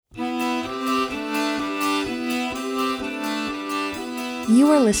You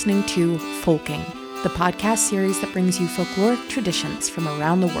are listening to Folking, the podcast series that brings you folkloric traditions from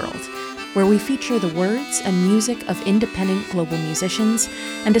around the world, where we feature the words and music of independent global musicians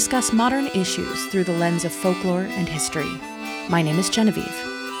and discuss modern issues through the lens of folklore and history. My name is Genevieve.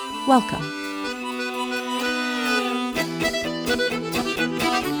 Welcome.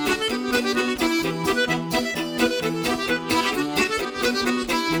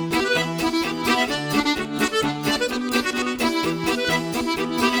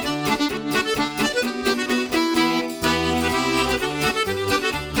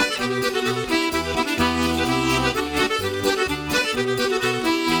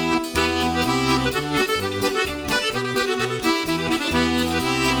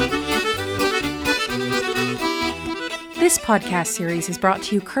 This podcast series is brought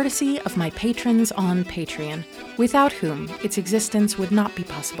to you courtesy of my patrons on Patreon, without whom its existence would not be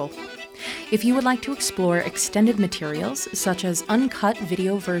possible. If you would like to explore extended materials, such as uncut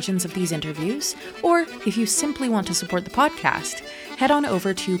video versions of these interviews, or if you simply want to support the podcast, head on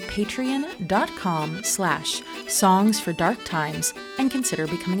over to patreon.com/songsfordarktimes and consider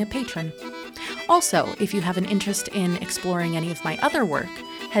becoming a patron. Also, if you have an interest in exploring any of my other work,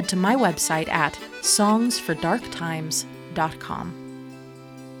 head to my website at songsfordarktimes.com.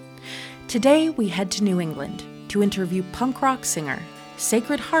 Today we head to New England to interview punk rock singer,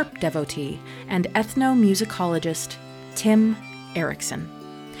 sacred harp devotee, and ethnomusicologist Tim Eriksen.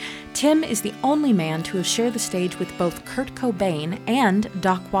 Tim is the only man to have shared the stage with both Kurt Cobain and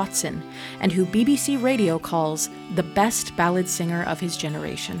Doc Watson, and who BBC Radio calls the best ballad singer of his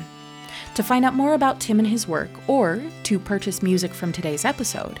generation. To find out more about Tim and his work, or to purchase music from today's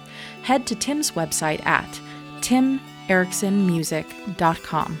episode, head to Tim's website at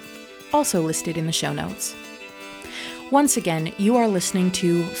timeriksenmusic.com, also listed in the show notes. Once again, you are listening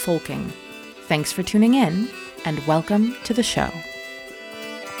to Folking. Thanks for tuning in, and welcome to the show.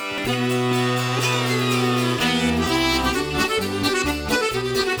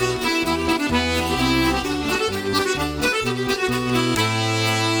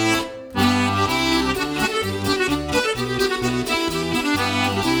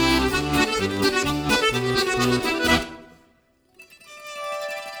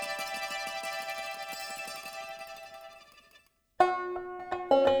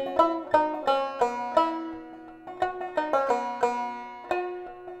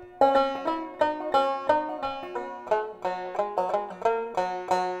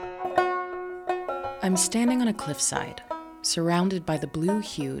 I'm standing on a cliffside, surrounded by the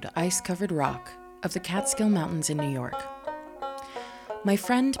blue-hued, ice-covered rock of the Catskill Mountains in New York. My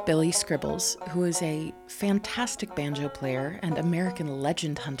friend Billy Scribbles, who is a fantastic banjo player and American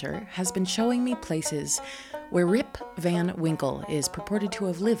legend hunter, has been showing me places where Rip Van Winkle is purported to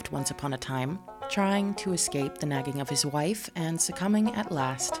have lived once upon a time, trying to escape the nagging of his wife and succumbing at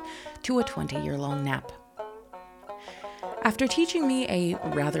last to a 20-year-long nap. After teaching me a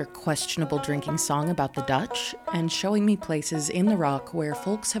rather questionable drinking song about the Dutch and showing me places in the rock where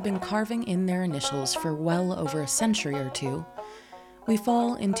folks have been carving in their initials for well over a century or two, we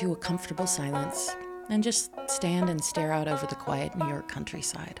fall into a comfortable silence and just stand and stare out over the quiet New York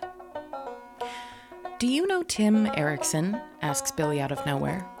countryside. "Do you know Tim Eriksen?" asks Billy out of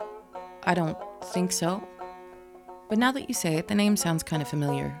nowhere. "I don't think so. But now that you say it, the name sounds kind of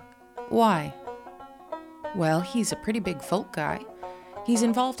familiar. Why?" "Well, he's a pretty big folk guy. He's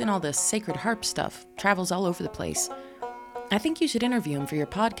involved in all this sacred harp stuff, travels all over the place. I think you should interview him for your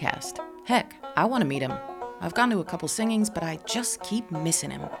podcast. Heck, I want to meet him. I've gone to a couple singings, but I just keep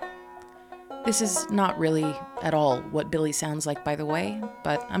missing him." This is not really at all what Billy sounds like, by the way,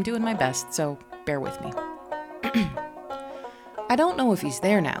 but I'm doing my best, so bear with me. "I don't know if he's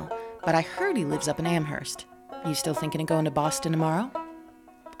there now, but I heard he lives up in Amherst. You still thinking of going to Boston tomorrow?"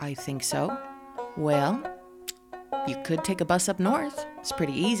 "I think so." "Well, you could take a bus up north. It's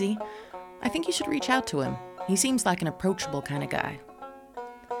pretty easy. I think you should reach out to him. He seems like an approachable kind of guy."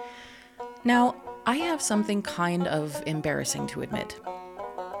 Now, I have something kind of embarrassing to admit.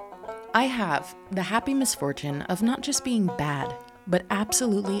 I have the happy misfortune of not just being bad, but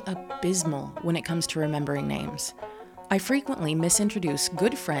absolutely abysmal when it comes to remembering names. I frequently misintroduce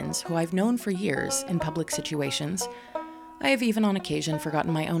good friends who I've known for years in public situations. I have even on occasion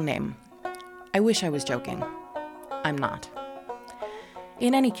forgotten my own name. I wish I was joking. I'm not.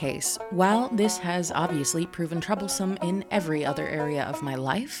 In any case, while this has obviously proven troublesome in every other area of my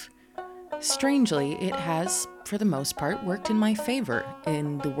life, strangely, it has, for the most part, worked in my favor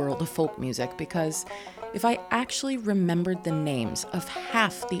in the world of folk music, because if I actually remembered the names of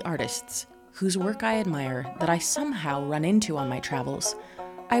half the artists whose work I admire that I somehow run into on my travels,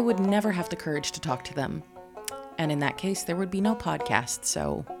 I would never have the courage to talk to them. and in that case, there would be no podcast,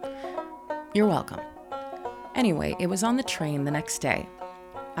 so you're welcome. Anyway, it was on the train the next day.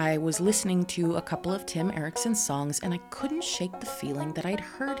 I was listening to a couple of Tim Erickson's songs, and I couldn't shake the feeling that I'd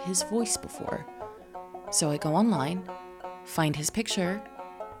heard his voice before. So I go online, find his picture,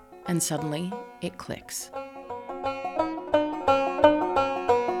 and suddenly it clicks.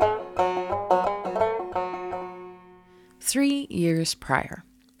 Three years prior,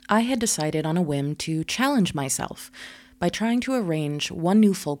 I had decided on a whim to challenge myself by trying to arrange one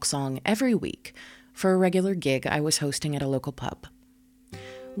new folk song every week for a regular gig I was hosting at a local pub.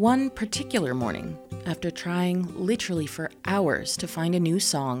 One particular morning, after trying literally for hours to find a new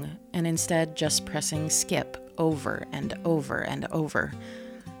song and instead just pressing skip over and over and over,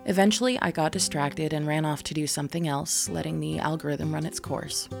 eventually I got distracted and ran off to do something else, letting the algorithm run its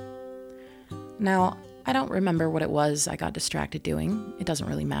course. Now, I don't remember what it was I got distracted doing. It doesn't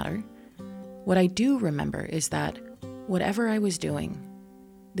really matter. What I do remember is that whatever I was doing,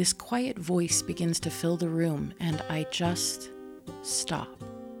 this quiet voice begins to fill the room and I just stop.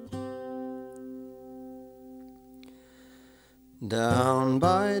 Down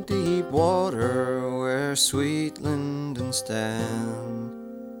by deep water where sweet linden stand,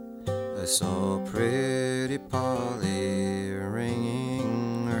 I saw pretty Polly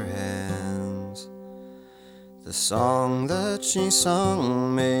wringing her hands. The song that she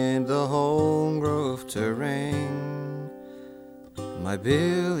sung made the whole grove to ring. My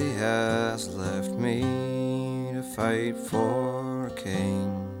Billy has left me to fight for a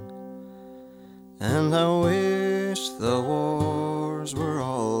king, and I wish the wars were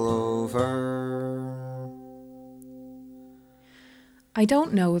all over. I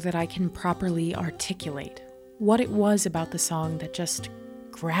don't know that I can properly articulate what it was about the song that just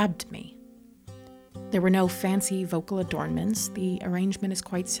grabbed me. There were no fancy vocal adornments. The arrangement is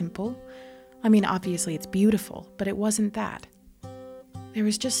quite simple. I mean, obviously it's beautiful, but it wasn't that. There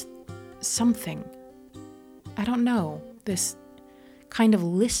was just something. I don't know, this kind of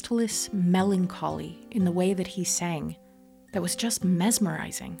listless melancholy in the way that he sang that was just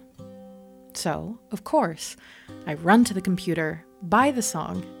mesmerizing. So, of course, I run to the computer, buy the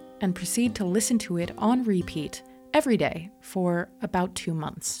song, and proceed to listen to it on repeat every day for about 2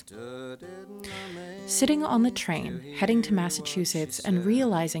 months. Sitting on the train, heading to Massachusetts, and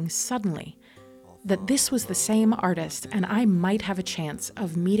realizing suddenly that this was the same artist and I might have a chance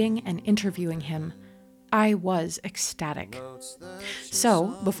of meeting and interviewing him, I was ecstatic.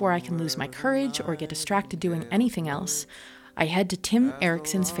 So, before I can lose my courage or get distracted doing anything else, I head to Tim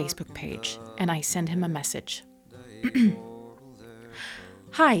Erickson's Facebook page and I send him a message.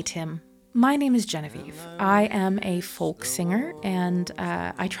 Hi, Tim. My name is Genevieve. I am a folk singer and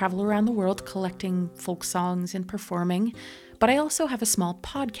I travel around the world collecting folk songs and performing, but I also have a small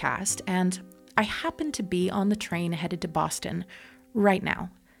podcast and I happen to be on the train headed to Boston right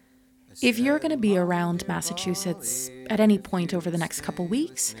now. If you're going to be around Massachusetts at any point over the next couple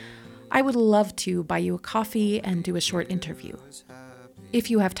weeks, I would love to buy you a coffee and do a short interview.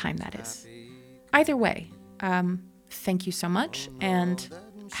 If you have time, that is. Either way, thank you so much and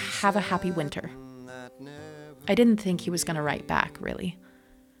have a happy winter. I didn't think he was going to write back, really.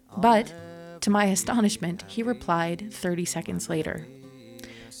 But, to my astonishment, he replied 30 seconds later.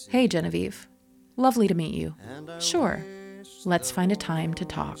 Hey, Genevieve. Lovely to meet you. Sure. Let's find a time to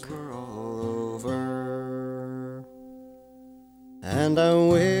talk. And I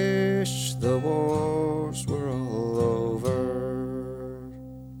wish the wars were all over.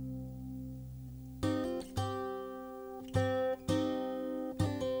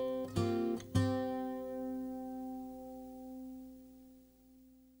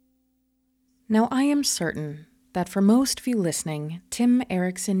 Now, I am certain that for most of you listening, Tim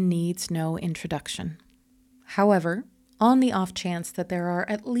Erickson needs no introduction. However, on the off chance that there are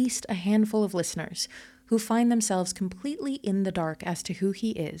at least a handful of listeners who find themselves completely in the dark as to who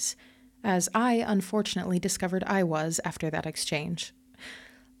he is, as I unfortunately discovered I was after that exchange,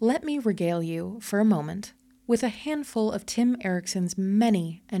 let me regale you for a moment with a handful of Tim Erickson's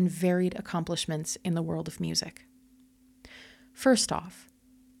many and varied accomplishments in the world of music. First off,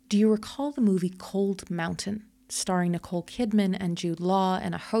 do you recall the movie Cold Mountain, starring Nicole Kidman and Jude Law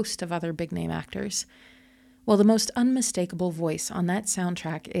and a host of other big-name actors? Well, the most unmistakable voice on that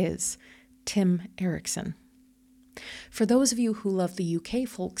soundtrack is Tim Erickson. For those of you who love the UK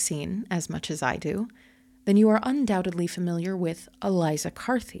folk scene as much as I do, then you are undoubtedly familiar with Eliza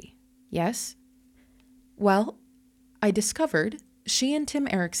Carthy, yes? Well, I discovered she and Tim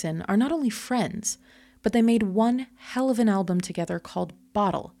Erickson are not only friends, but they made one hell of an album together called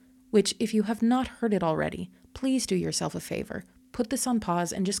Bottle, which, if you have not heard it already, please do yourself a favor. Put this on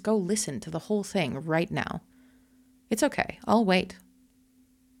pause and just go listen to the whole thing right now. It's okay, I'll wait.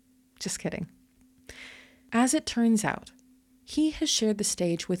 Just kidding. As it turns out, he has shared the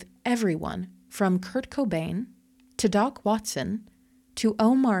stage with everyone from Kurt Cobain to Doc Watson to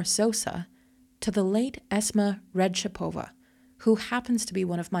Omar Sosa to the late Esma Redshapova, who happens to be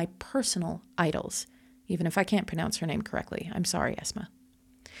one of my personal idols, even if I can't pronounce her name correctly. I'm sorry, Esma.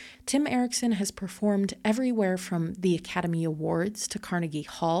 Tim Eriksen has performed everywhere from the Academy Awards to Carnegie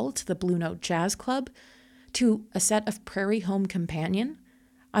Hall to the Blue Note Jazz Club to a set of Prairie Home Companion.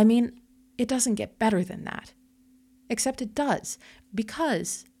 I mean, it doesn't get better than that. Except it does,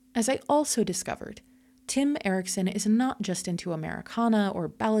 because, as I also discovered, Tim Eriksen is not just into Americana or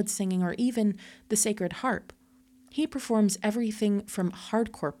ballad singing or even the sacred harp. He performs everything from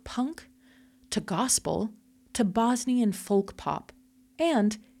hardcore punk to gospel to Bosnian folk pop.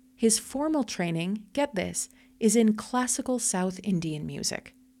 And his formal training, get this, is in classical South Indian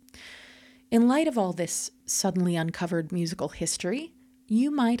music. In light of all this suddenly uncovered musical history,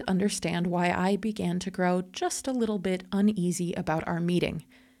 you might understand why I began to grow just a little bit uneasy about our meeting,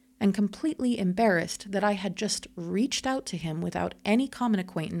 and completely embarrassed that I had just reached out to him without any common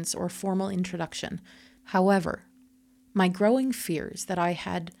acquaintance or formal introduction. However, my growing fears that I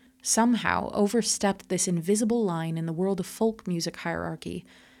had somehow overstepped this invisible line in the world of folk music hierarchy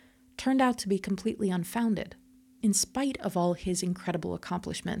turned out to be completely unfounded. In spite of all his incredible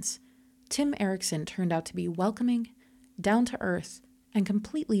accomplishments, Tim Eriksen turned out to be welcoming, down-to-earth, and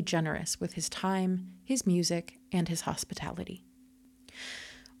completely generous with his time, his music, and his hospitality.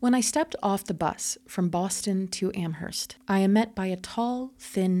 When I stepped off the bus from Boston to Amherst, I am met by a tall,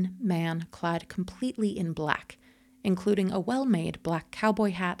 thin man clad completely in black, including a well-made black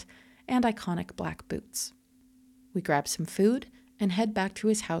cowboy hat and iconic black boots. We grab some food and head back to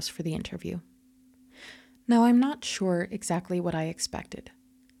his house for the interview. Now, I'm not sure exactly what I expected,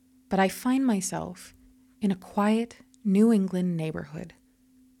 but I find myself in a quiet New England neighborhood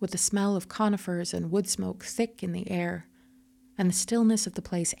with the smell of conifers and wood smoke thick in the air, and the stillness of the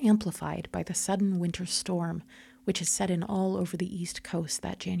place amplified by the sudden winter storm which has set in all over the East Coast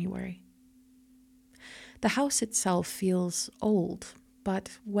that January. The house itself feels old,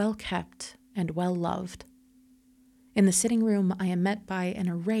 but well-kept and well-loved. In the sitting room, I am met by an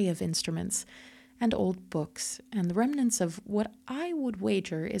array of instruments and old books and the remnants of what I would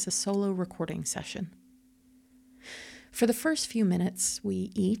wager is a solo recording session. For the first few minutes,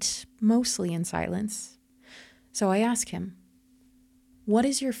 we eat, mostly in silence. So I ask him, "What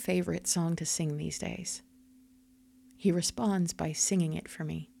is your favorite song to sing these days?" He responds by singing it for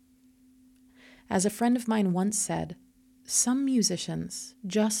me. As a friend of mine once said, some musicians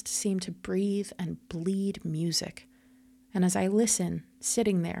just seem to breathe and bleed music. And as I listen,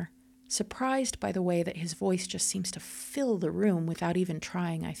 sitting there, surprised by the way that his voice just seems to fill the room without even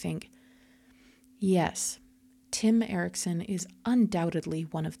trying, I think, yes, Tim Eriksen is undoubtedly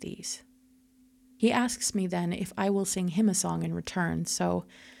one of these. He asks me then if I will sing him a song in return, so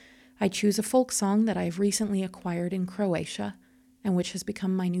I choose a folk song that I've recently acquired in Croatia and which has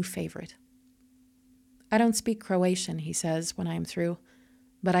become my new favorite. "I don't speak Croatian," he says when I am through,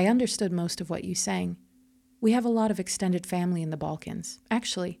 "but I understood most of what you sang. We have a lot of extended family in the Balkans.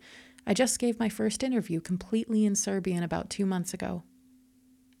 Actually, I just gave my first interview completely in Serbian about 2 months ago."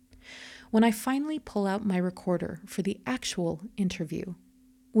 When I finally pull out my recorder for the actual interview,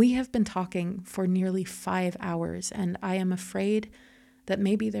 we have been talking for nearly 5 hours, and I am afraid that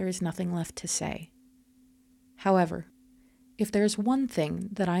maybe there is nothing left to say. However, if there's one thing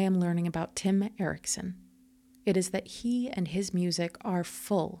that I am learning about Tim Eriksen, it is that he and his music are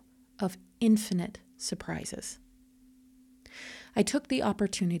full of infinite surprises. I took the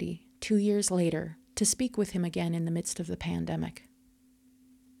opportunity 2 years later to speak with him again in the midst of the pandemic.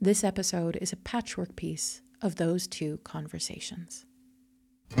 This episode is a patchwork piece of those two conversations.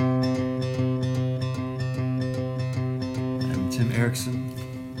 I'm Tim Eriksen.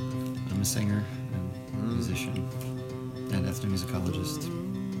 I'm a singer and musician and ethnomusicologist.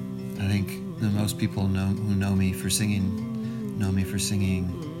 I think that most people who know me for singing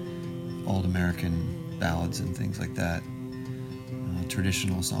old American ballads and things like that,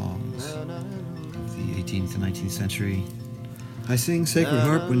 traditional songs of the 18th and 19th century. I sing sacred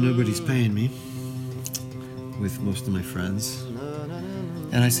harp when nobody's paying me, with most of my friends.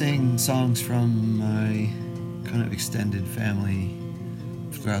 And I sing songs from my kind of extended family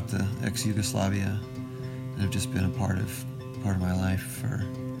throughout the ex-Yugoslavia that have just been a part of my life for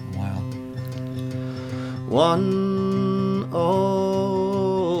a while. One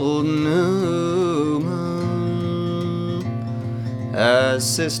old new moon, as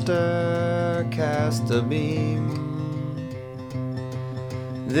sister cast a beam,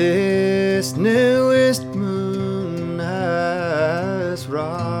 this newest moon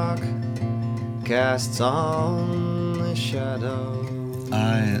rock casts on the shadow.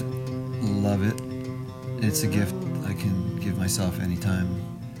 I love it. It's a gift I can give myself anytime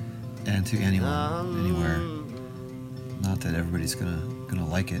and to anyone, anywhere. Not that everybody's gonna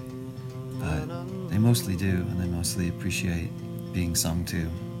like it, but they mostly do, and they mostly appreciate being sung to.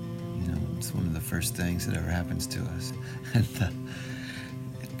 You know, it's one of the first things that ever happens to us, and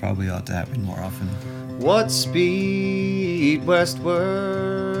it probably ought to happen more often. What speed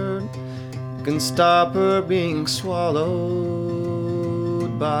westward can stop her being swallowed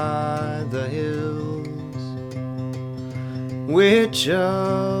by the hills? Which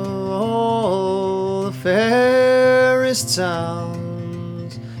of all the fairest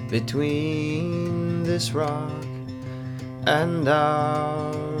sounds between this rock and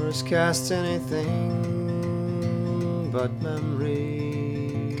ours cast anything but memory?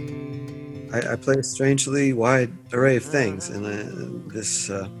 I play a strangely wide array of things, and this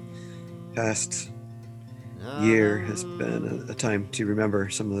past year has been a time to remember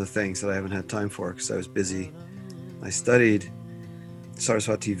some of the things that I haven't had time for because I was busy. I studied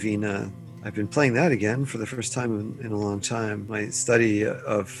Saraswati Veena. I've been playing that again for the first time in a long time. My study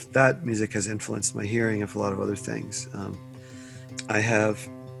of that music has influenced my hearing of a lot of other things. I have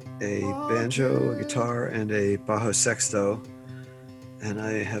a banjo, a guitar, and a bajo sexto, and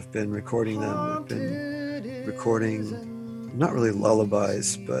I have been recording them. I've been recording not really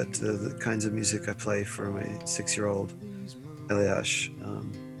lullabies, but the kinds of music I play for my 6-year-old Eliash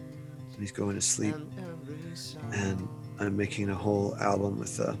when he's going to sleep. And I'm making a whole album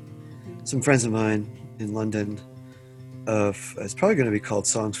with some friends of mine in London. It's probably going to be called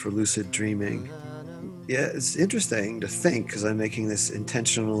Songs for Lucid Dreaming. Yeah, it's interesting to think because I'm making this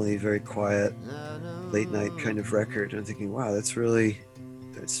intentionally very quiet, late night kind of record. And I'm thinking, wow, it's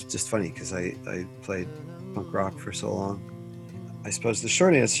just funny because I played punk rock for so long. I suppose the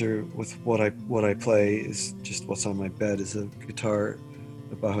short answer with what I play is just what's on my bed is a guitar,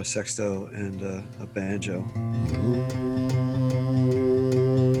 a bajo sexto, and a banjo.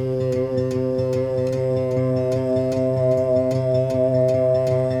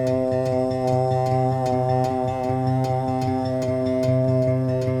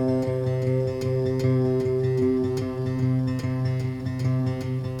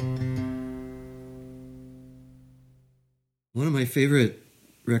 One of my favorite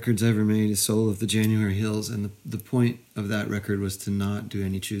records ever made is Soul of the January Hills, and the point of that record was to not do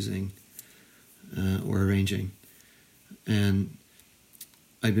any choosing or arranging. And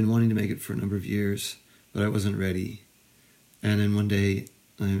I'd been wanting to make it for a number of years, but I wasn't ready. And then one day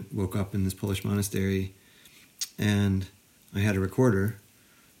I woke up in this Polish monastery and I had a recorder.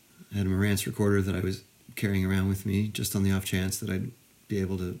 I had a Marantz recorder that I was carrying around with me just on the off chance that I'd be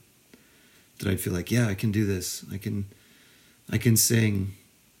able to, that I'd feel like, yeah, I can do this. I can sing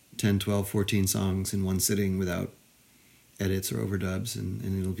 10, 12, 14 songs in one sitting without edits or overdubs,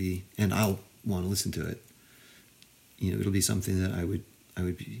 and I'll want to listen to it. You know, it'll be something that I would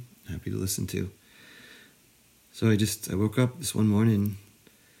be happy to listen to. So I woke up this one morning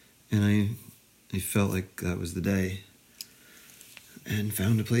and I felt like that was the day, and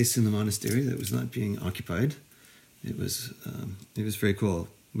found a place in the monastery that was not being occupied. It was very cool.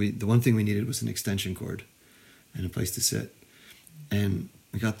 The one thing we needed was an extension cord and a place to sit. And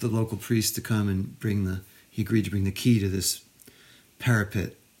we got the local priest to come and he agreed to bring the key to this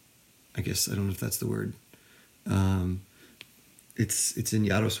parapet. I guess, I don't know if that's the word. It's in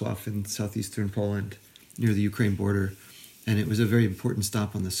Jarosław in southeastern Poland, near the Ukraine border. And it was a very important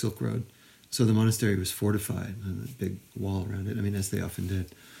stop on the Silk Road. So the monastery was fortified, and a big wall around it, I mean, as they often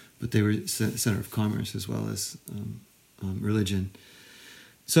did. But they were center of commerce as well as religion.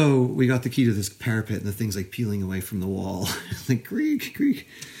 So we got the key to this parapet, and the thing's like peeling away from the wall. Like, creak, creak.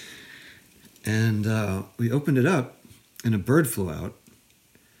 And we opened it up, and a bird flew out.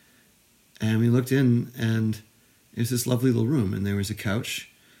 And we looked in, and it was this lovely little room, and there was a couch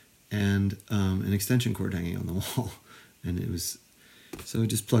and an extension cord hanging on the wall. And it was, so I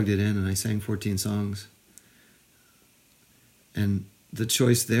just plugged it in, and I sang 14 songs. And the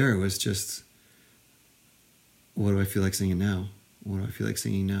choice there was just, what do I feel like singing now? What do I feel like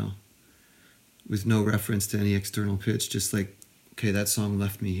singing now? With no reference to any external pitch, just like, okay, that song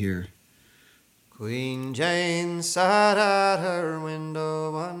left me here. Queen Jane sat at her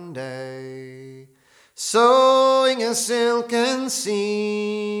window one day, sewing a silken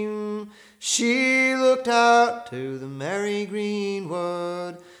seam. She looked out to the merry green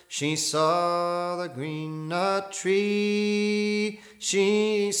wood. She saw the green nut tree.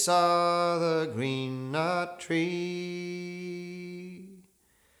 She saw the green nut tree.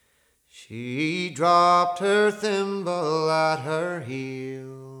 She dropped her thimble at her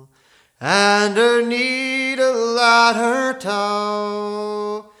heel, and her needle at her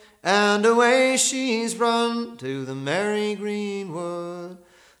toe, and away she's run to the merry greenwood,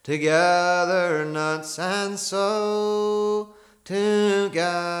 to gather nuts and sow, to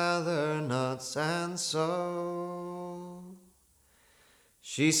gather nuts and sow.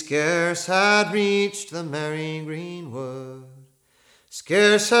 She scarce had reached the merry greenwood,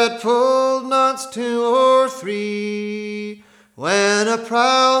 scarce had pulled nuts 2 or 3, when a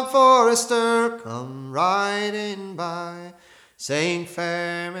proud forester come riding by, saying,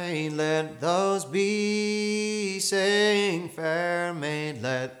 "Fair maid, let those be," saying, "Fair maid,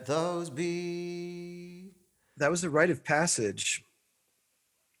 let those be." That was a rite of passage.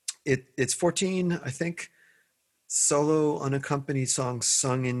 It's 14, I think, solo unaccompanied songs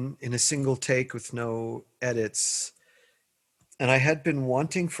sung in a single take with no edits. And I had been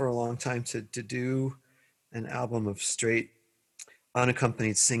wanting for a long time to do an album of straight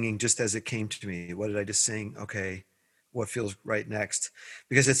unaccompanied singing just as it came to me. What did I just sing? Okay, what feels right next?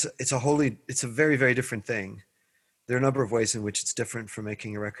 Because it's a very, very different thing. There are a number of ways in which it's different from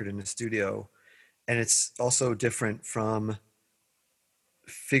making a record in the studio. And it's also different from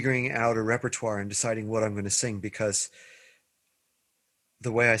figuring out a repertoire and deciding what I'm going to sing, because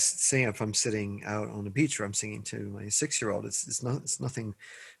the way I sing, if I'm sitting out on the beach or I'm singing to my 6-year-old, it's nothing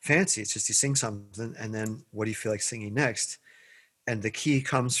fancy. It's just you sing something, and then what do you feel like singing next? And the key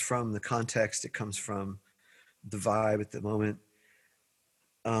comes from the context. It comes from the vibe at the moment.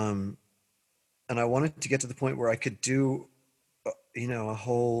 And I wanted to get to the point where I could do, a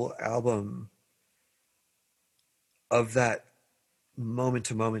whole album of that moment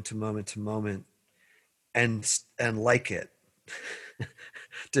to moment to moment to moment, and like it.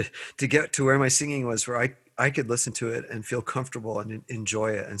 to get to where my singing was, where I could listen to it and feel comfortable and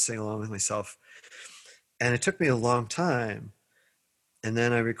enjoy it and sing along with myself. And it took me a long time. And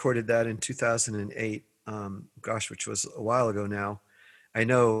then I recorded that in 2008, which was a while ago now. I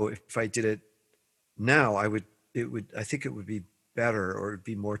know if I did it now, I think it would be better, or it'd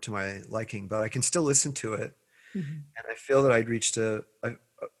be more to my liking, but I can still listen to it. Mm-hmm. And I feel that I'd reached I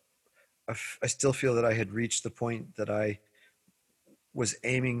still feel that I had reached the point that I was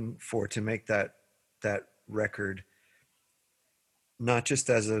aiming for, to make that record, not just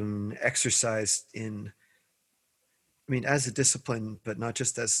as an exercise as a discipline, but not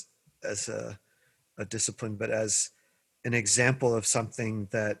just as a discipline, but as an example of something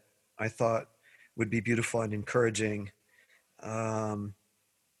that I thought would be beautiful and encouraging, and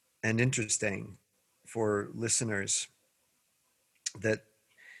interesting for listeners, that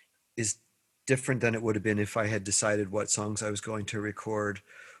is different than it would have been if I had decided what songs I was going to record,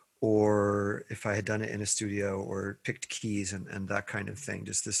 or if I had done it in a studio or picked keys and that kind of thing.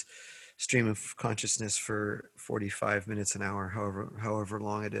 Just this stream of consciousness for 45 minutes, an hour, however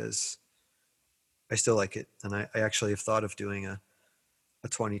long it is. I still like it. And I actually have thought of doing a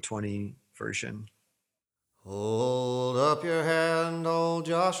 2020 version. Hold up your hand, old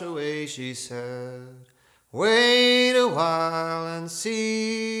Joshua, she said. Wait a while and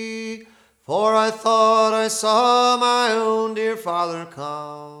see, for I thought I saw my own dear father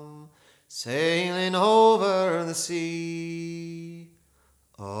come, sailing over the sea.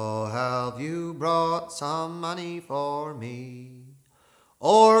 Oh, have you brought some money for me,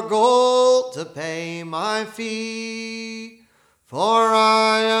 or gold to pay my fee? For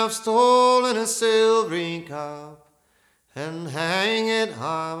I have stolen a silvery cup, and hang it,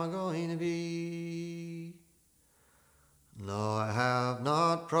 I'm going to be. No, I have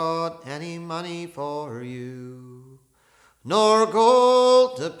not brought any money for you, nor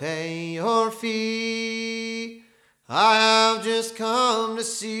gold to pay your fee. I have just come to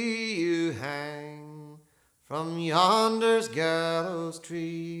see you hang from yonder's gallows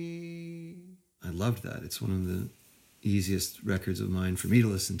tree. I loved that. It's one of the easiest records of mine for me to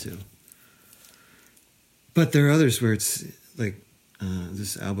listen to. But there are others where it's like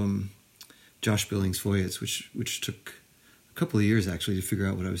this album, Josh Billings' Voyage, which took a couple of years actually to figure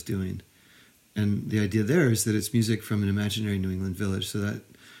out what I was doing. And the idea there is that it's music from an imaginary New England village, so that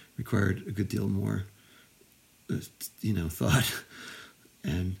required a good deal more, thought.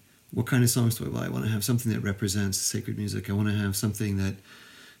 And what kind of songs do I want? I want to have something that represents sacred music. I want to have something that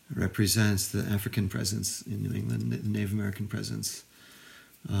represents the African presence in New England, the Native American presence,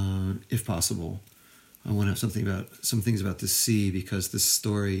 if possible. I want to have some things about the sea, because the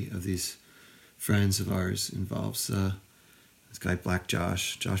story of these friends of ours involves this guy Black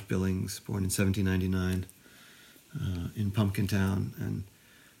Josh Billings, born in 1799 in Pumpkin Town, and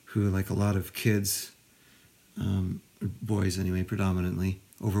who, like a lot of kids, boys anyway, predominantly,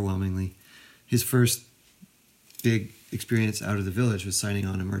 overwhelmingly, his first big experience out of the village was signing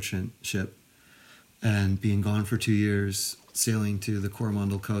on a merchant ship and being gone for 2 years, sailing to the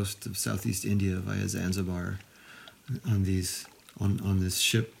Coromandel coast of Southeast India via Zanzibar on this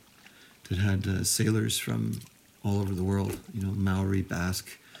ship that had sailors from all over the world, Maori,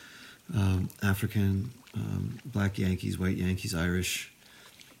 Basque, African, black Yankees, white Yankees, Irish,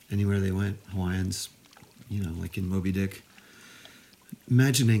 anywhere they went, Hawaiians, like in Moby Dick.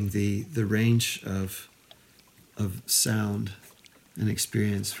 Imagining the range of sound and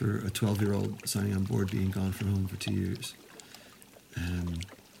experience for a 12-year-old signing on board, being gone from home for 2 years. And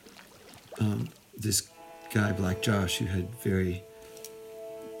this guy, Black Josh, who had very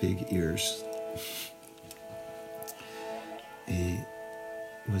big ears, he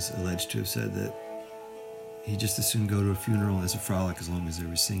was alleged to have said that he just as soon go to a funeral as a frolic as long as they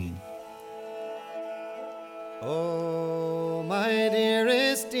were singing. Oh, my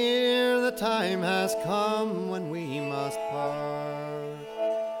dearest dear, the time has come when we must part.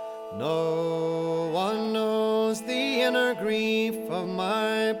 No one knows the inner grief of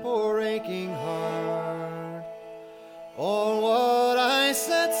my poor aching heart, or what I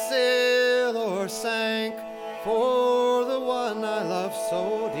set sail or sank for the one I love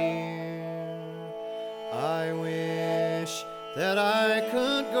so dear. I wish that I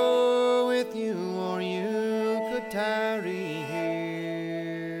could go with you, or you could tarry here.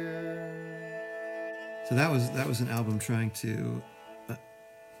 So that was an album trying to,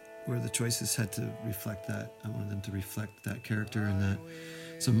 where the choices had to reflect that. I wanted them to reflect that character and that.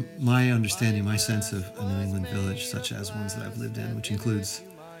 So my understanding, my sense of a New England village, such as ones that I've lived in, which includes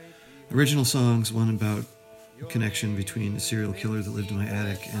original songs, one about a connection between a serial killer that lived in my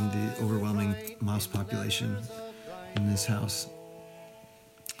attic and the overwhelming mouse population in this house.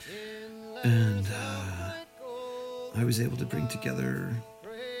 And I was able to bring together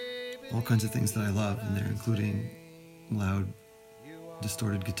all kinds of things that I love in there, including loud,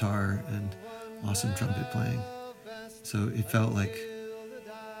 distorted guitar and awesome trumpet playing. So it felt like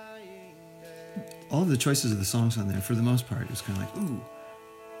all of the choices of the songs on there, for the most part, it was kind of like, ooh,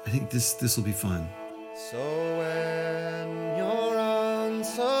 I think this will be fun. So when you're on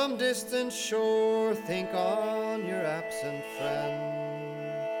some distant shore, think on your absent friend.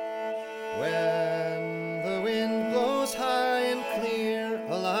 When the wind blows high and clear,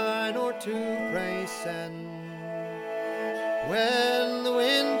 a line or two pray send. When the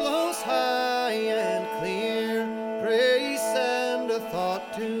wind blows high and clear, pray send a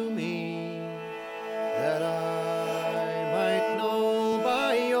thought to me, that I might know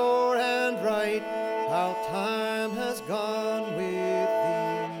by your handwrite how time has gone with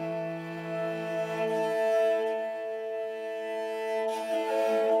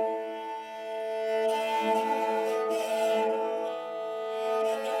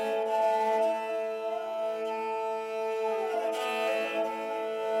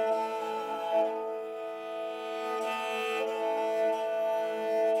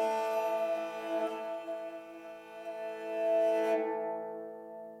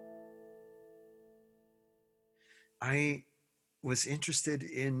I was interested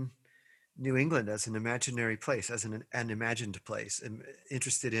in New England as an imaginary place, as an imagined place, and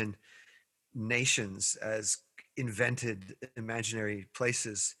interested in nations as invented imaginary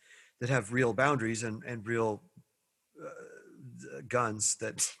places that have real boundaries and real guns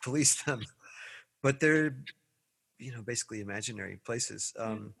that police them, but they're basically imaginary places.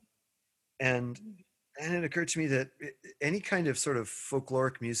 And it occurred to me that any kind of sort of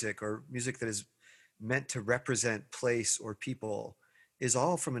folkloric music or music that is meant to represent place or people is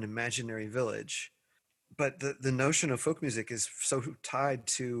all from an imaginary village. But the notion of folk music is so tied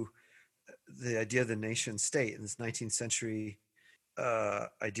to the idea of the nation state in this 19th century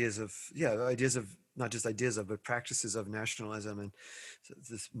ideas of not just ideas of, but practices of nationalism, and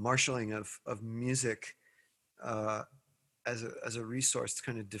this marshaling of music as a resource to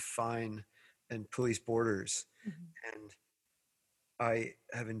kind of define and police borders. And I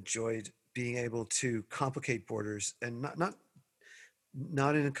have enjoyed being able to complicate borders, and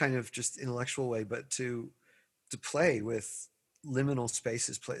not in a kind of just intellectual way, but to play with liminal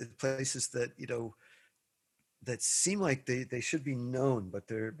spaces, places that that seem like they should be known, but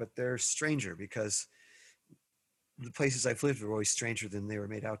they're stranger, because the places I've lived were always stranger than they were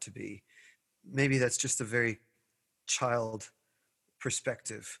made out to be. Maybe that's just a very child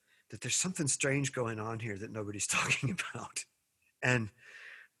perspective, that there's something strange going on here that nobody's talking about. And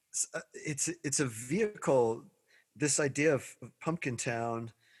it's a vehicle, this idea of Pumpkin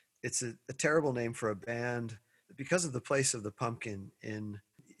Town. It's a terrible name for a band because of the place of the pumpkin in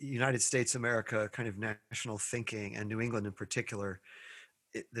United States, America, kind of national thinking, and New England in particular.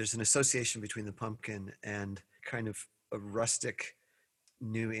 there's an association between the pumpkin and kind of a rustic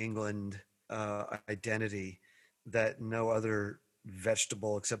New England identity that no other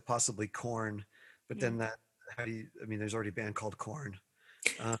vegetable except possibly corn. But then that, I mean, there's already a band called Corn.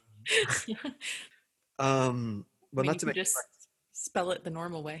 Um, I well, mean, not you to could make just spell it the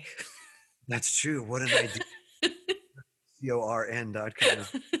normal way. that's true. What an idea. CORN.com.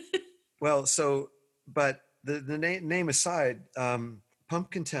 Well, so, but the name aside,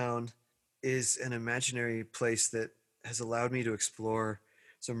 Pumpkin Town is an imaginary place that has allowed me to explore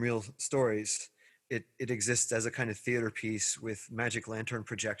some real stories. It exists as a kind of theater piece with magic lantern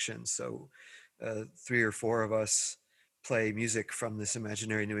projections. So, 3 or 4 of us play music from this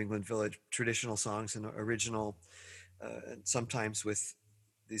imaginary New England village, traditional songs and original, and sometimes with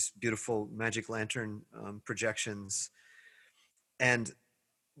these beautiful magic lantern projections. And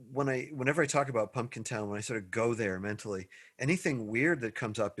whenever I talk about Pumpkin Town, when I sort of go there mentally, anything weird that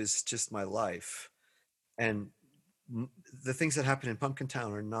comes up is just my life. And the things that happen in Pumpkin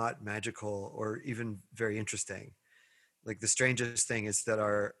Town are not magical or even very interesting. Like the strangest thing is that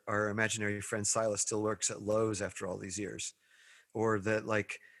our imaginary friend Silas still works at Lowe's after all these years, or that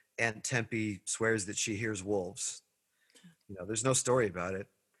like Aunt Tempe swears that she hears wolves. You know, there's no story about it.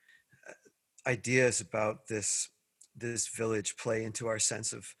 Ideas about this village play into our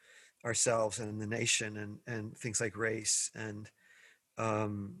sense of ourselves and the nation and things like race and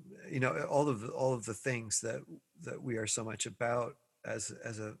you know all of the things that we are so much about as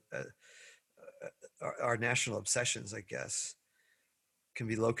our national obsessions, I guess, can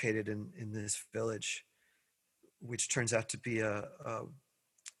be located in this village, which turns out to be a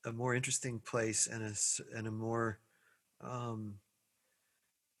more interesting place and um,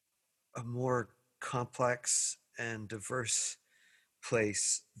 a more complex and diverse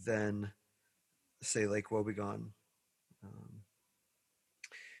place than, say, Lake Wobegon. Um,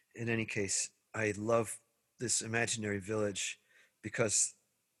 in any case, I love this imaginary village because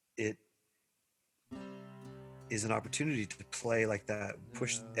it is an opportunity to play like that,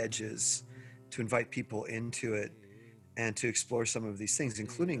 push edges, to invite people into it, and to explore some of these things,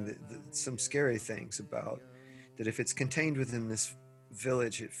 including some scary things about that. If it's contained within this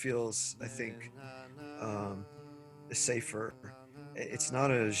village, it feels, I think, um, safer. It's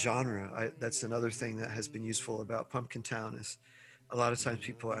not a genre. That's another thing that has been useful about Pumpkin Town is a lot of times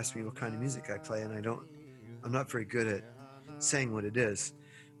people ask me what kind of music I play, and I'm not very good at saying what it is,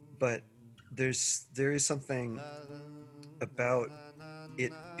 but there is something about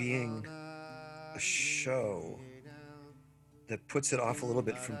it being a show that puts it off a little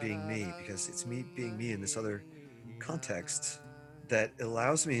bit from being me, because it's me being me in this other context that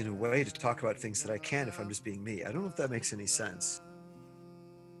allows me in a way to talk about things that I can't if I'm just being me. I don't know if that makes any sense.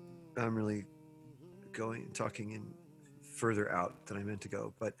 I'm really talking in further out than I meant to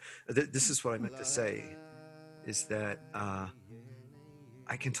go, but this is what I meant to say, is that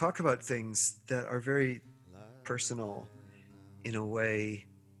I can talk about things that are very personal in a way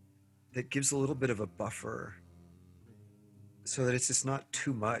that gives a little bit of a buffer so that it's just not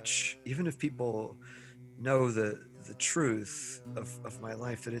too much, even if people know the truth of my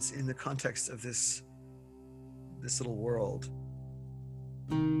life, that it's in the context of this little world.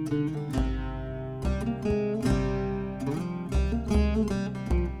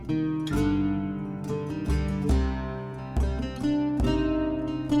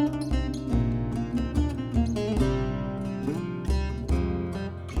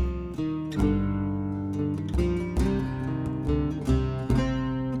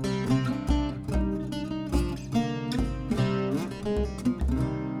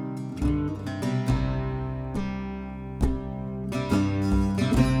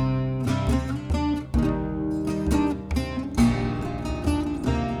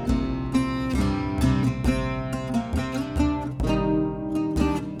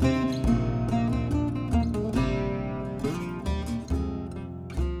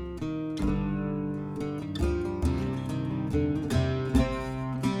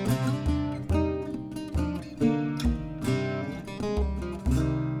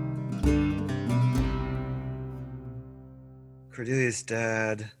 Cordelia's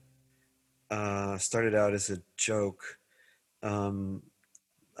dad started out as a joke.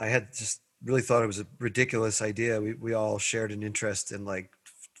 I had just really thought it was a ridiculous idea. We all shared an interest in like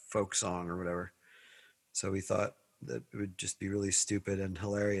folk song or whatever, so we thought that it would just be really stupid and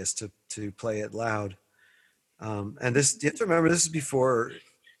hilarious to play it loud. And this, you have to remember, this is before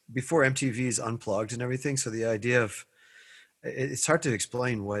MTV's Unplugged and everything. So the idea of it's hard to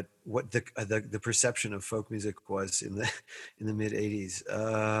explain what the perception of folk music was in the mid '80s,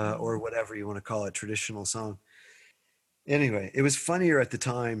 or whatever you want to call it, traditional song. Anyway, it was funnier at the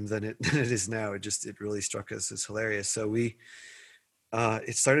time than than it is now. It really struck us as hilarious. So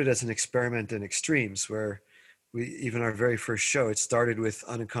it started as an experiment in extremes where even our very first show, it started with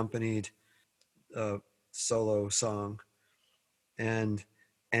unaccompanied uh, solo song and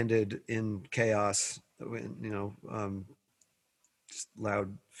ended in chaos, when, just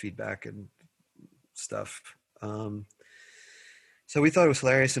loud feedback and stuff. So we thought it was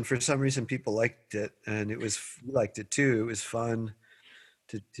hilarious, and for some reason people liked it, and we liked it too. It was fun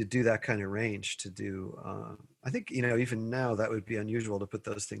to do that kind of range, to do. I think even now that would be unusual to put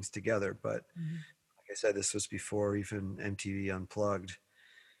those things together, but like I said, this was before even MTV Unplugged,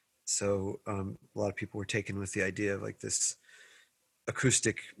 so a lot of people were taken with the idea of like this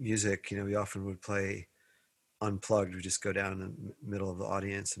acoustic music. We often would play Unplugged. We just go down in the middle of the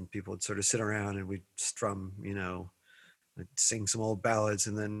audience, and people would sort of sit around, and we'd strum, I'd sing some old ballads,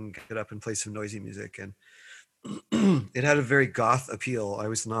 and then get up and play some noisy music. And it had a very goth appeal. I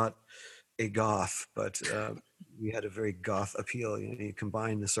was not a goth, but we had a very goth appeal. You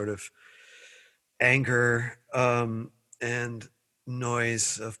combine the sort of anger and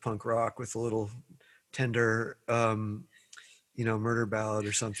noise of punk rock with a little tender, murder ballad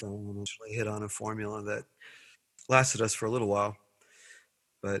or something, and eventually hit on a formula that lasted us for a little while.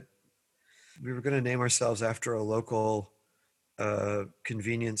 But we were going to name ourselves after a local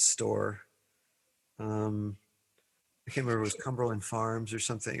convenience store. I can't remember, it was Cumberland Farms or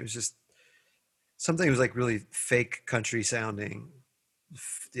something. It was just something that was like really fake country sounding,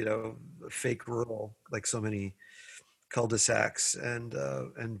 fake rural, like so many cul-de-sacs and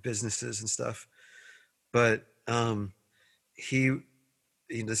businesses and stuff. But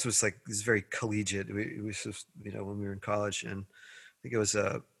this was very collegiate. It was just, when we were in college, and I think it was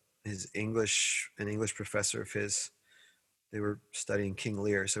an English professor of his. They were studying King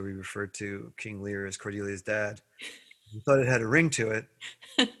Lear, so we referred to King Lear as Cordelia's dad. We thought it had a ring to it.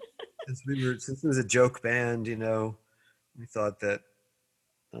 Since it was a joke band, we thought that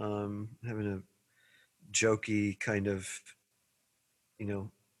having a jokey kind of,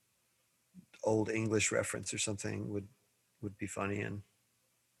 old English reference or something would be funny. And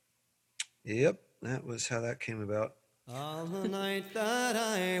yep, that was how that came about. On the night that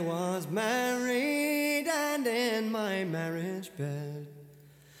I was married and in my marriage bed,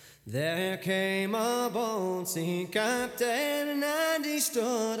 there came a bold sea captain and he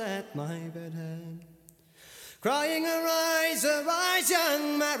stood at my bedhead, crying, arise,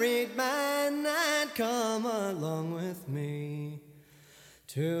 young married man, and come along with me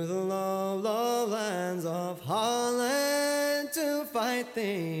to the low, low lands of Holland to fight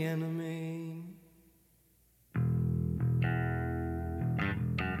the enemy.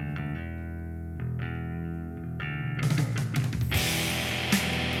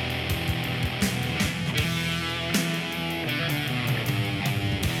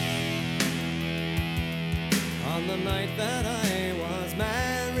 On the night that I was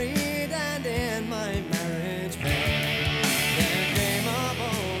married and in my marriage bed, there came a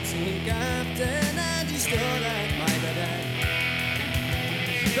bold sea captain and he stood at my bed,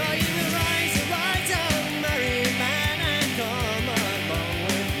 crying, arise, young married man, and come along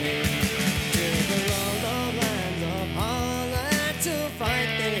with me to the low, low lands of Holland to fight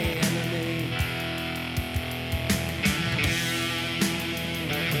the enemy.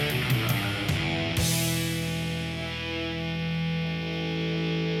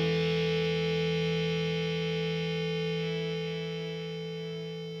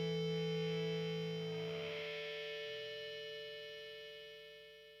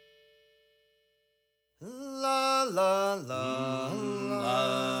 La la la la.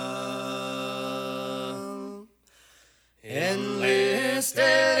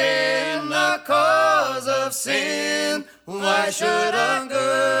 Enlisted in the cause of sin, why should a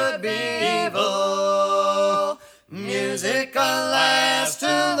good be evil? Music, alas, too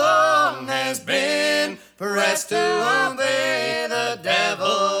long has been pressed to obey the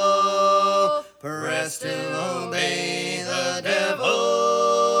devil, pressed to obey the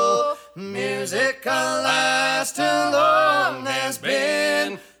devil. Music, alas, too long has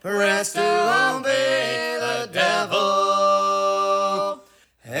been pressed to obey the devil.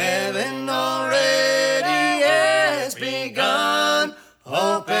 Heaven already has begun,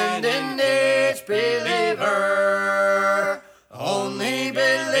 opened in each believer. Only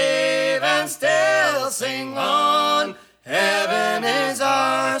believe and still sing on. Heaven is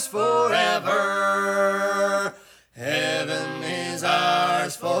ours forever. Heaven is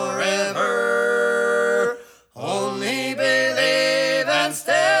ours forever. Only believe and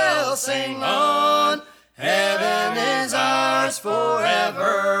still sing on. Heaven is ours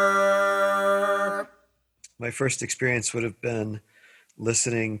forever. my first experience would have been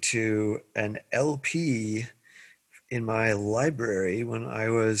listening to an LP in my library when I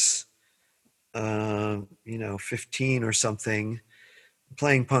was, 15 or something,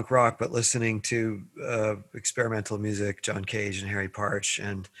 playing punk rock, but listening to experimental music, John Cage and Harry Parch,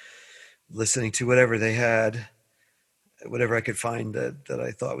 and listening to whatever they had, whatever I could find that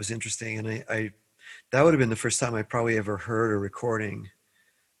I thought was interesting. And I that would have been the first time I probably ever heard a recording,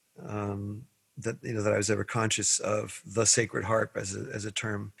 that I was ever conscious of the sacred harp as a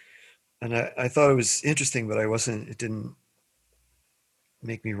term. And I thought it was interesting, but it didn't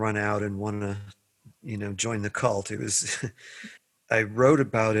make me run out and want to, join the cult. It was, I wrote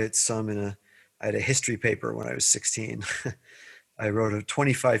about it some I had a history paper when I was 16. I wrote a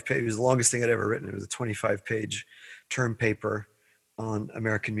 25-page, it was the longest thing I'd ever written. It was a 25-page term paper on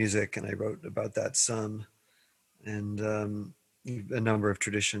American music. And I wrote about that some, and a number of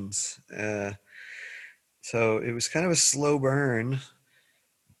traditions. So it was kind of a slow burn.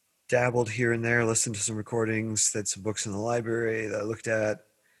 Dabbled here and there, listened to some recordings, had some books in the library that I looked at,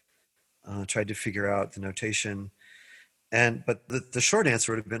 tried to figure out the notation. But the short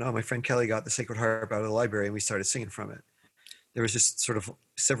answer would have been, oh, my friend Kelly got the Sacred Harp out of the library and we started singing from it. There was just sort of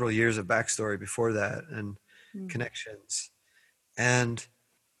several years of backstory before that and connections. And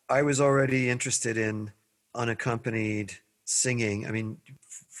I was already interested in unaccompanied singing. I mean,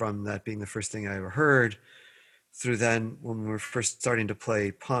 from that being the first thing I ever heard, through then when we were first starting to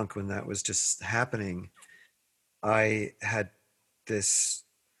play punk, when that was just happening, I had this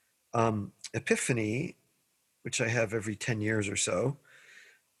epiphany, which I have every 10 years or so,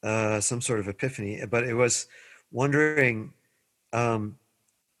 some sort of epiphany, but it was wondering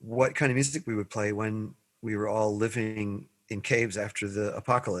what kind of music we would play when we were all living in caves after the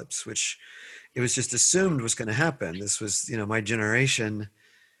apocalypse, which it was just assumed was going to happen. This was, my generation.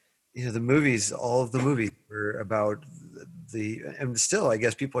 All of the movies were about and still, I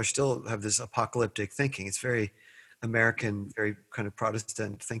guess people still have this apocalyptic thinking. It's very American, very kind of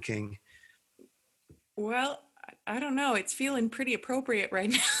Protestant thinking. Well, I don't know. It's feeling pretty appropriate right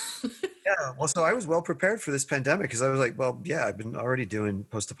now. Yeah. Well, so I was well prepared for this pandemic because I was like, well, yeah, I've been already doing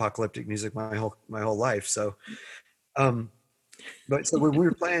post-apocalyptic music my whole life. So, but so when we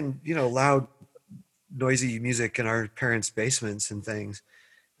were playing, loud, noisy music in our parents' basements and things,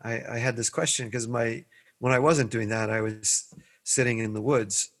 I had this question because when I wasn't doing that, I was sitting in the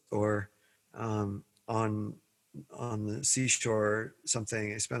woods or on the seashore or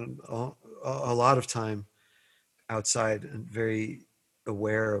something. I spent a lot of time outside and very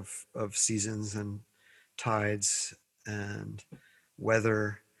aware of seasons and tides and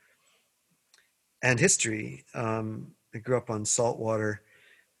weather and history. I grew up on salt water,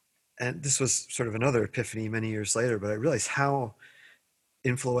 and this was sort of another epiphany many years later, but I realized how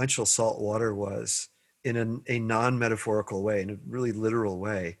influential salt water was in a non-metaphorical way, in a really literal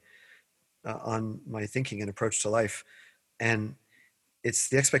way, on my thinking and approach to life. And it's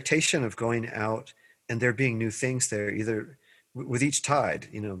the expectation of going out and there being new things there, either with each tide,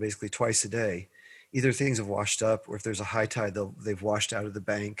 basically twice a day. Either things have washed up, or if there's a high tide, they've washed out of the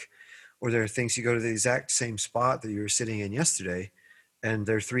bank, or there are things you go to the exact same spot that you were sitting in yesterday, and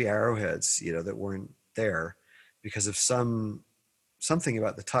there are 3 arrowheads, that weren't there because of something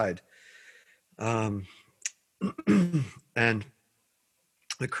about the tide, and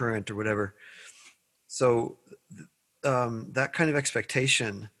the current or whatever. So that kind of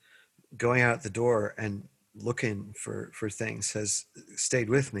expectation, going out the door and looking for things, has stayed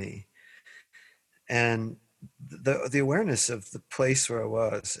with me. And the awareness of the place where I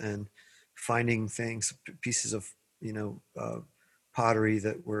was and finding things, pieces of, pottery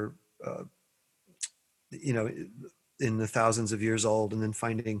that were, in the thousands of years old, and then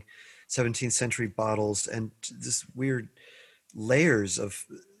finding 17th century bottles and this weird layers of,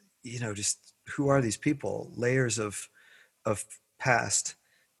 just who are these people? Layers of past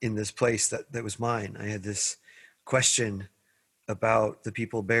in this place that was mine. I had this question about the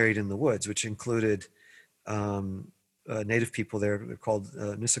people buried in the woods, which included native people there. They're called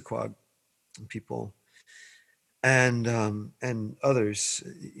Nissequogue people, and others,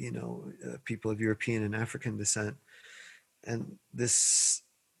 people of European and African descent. And this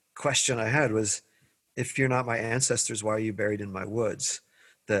question I had was, if you're not my ancestors, why are you buried in my woods?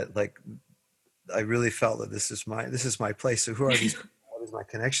 That, like, I really felt that this is my place. So who are these people? What is my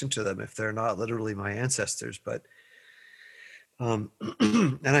connection to them if they're not literally my ancestors? But and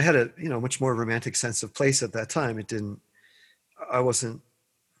I had a much more romantic sense of place at that time. I wasn't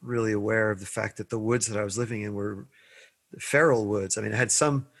really aware of the fact that the woods that I was living in were feral woods. I mean, I had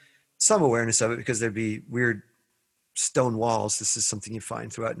some awareness of it because there'd be weird stone walls. This is something you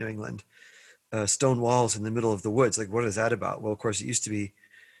find throughout New England, stone walls in the middle of the woods. Like, what is that about? Well, of course, it used to be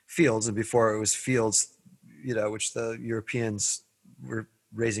fields, and before it was fields, which the Europeans were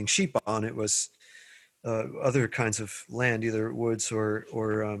raising sheep on, it was other kinds of land, either woods or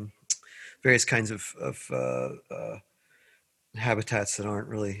various kinds of habitats that aren't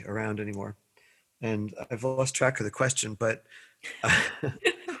really around anymore. And I've lost track of the question, but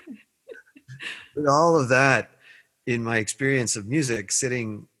with all of that, in my experience of music,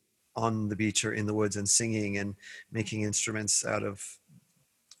 sitting on the beach or in the woods and singing and making instruments out of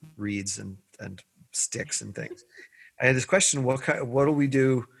reeds and sticks and things, I had this question: what do we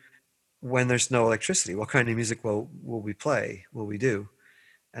do when there's no electricity? What kind of music will we play? Will we do?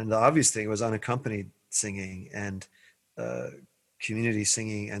 And the obvious thing was unaccompanied singing and community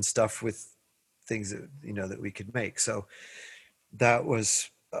singing and stuff with things that that we could make. So that was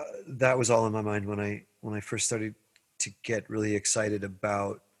all in my mind when I first started to get really excited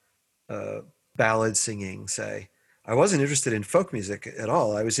about ballad singing. Say, I wasn't interested in folk music at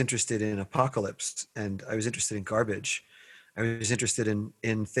all. I was interested in apocalypse, and I was interested in garbage. I was interested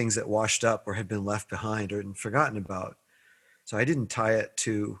in things that washed up or had been left behind or forgotten about. So I didn't tie it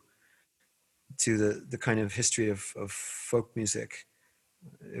to the kind of history of folk music.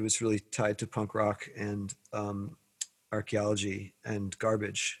 It was really tied to punk rock and archaeology and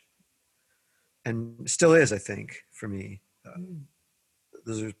garbage, and still is, I think, for me.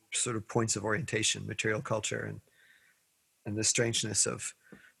 Those are sort of points of orientation: material culture and the strangeness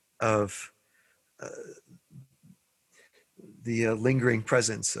of the lingering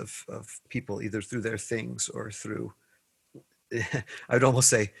presence of people, either through their things or through, I'd almost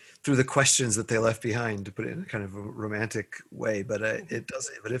say, through the questions that they left behind, to put it in a kind of a romantic way, but it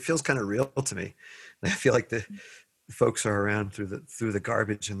doesn't. But it feels kind of real to me. And I feel like the folks are around through the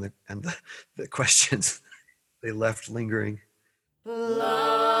garbage and the questions they left lingering.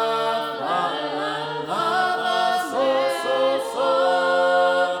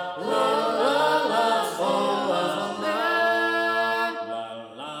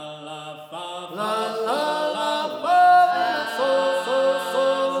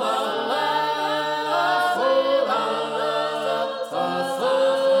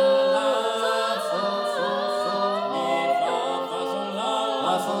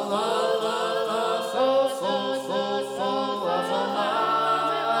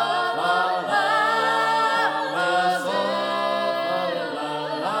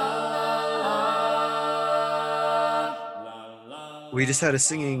 We just had a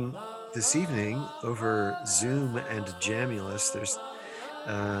singing this evening over Zoom and Jamulus. There's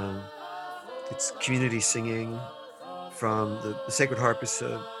it's community singing from the Sacred Harp is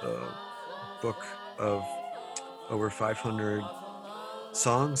a book of over 500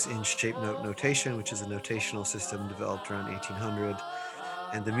 songs in shape note notation, which is a notational system developed around 1800.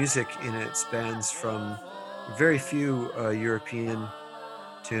 And the music in it spans from very few European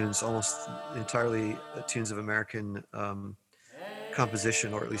tunes, almost entirely tunes of American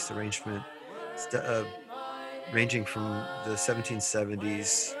composition, or at least arrangement, ranging from the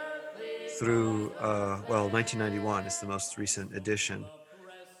 1770s through 1991 is the most recent edition.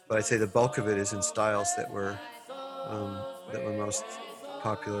 But I'd say the bulk of it is in styles that were most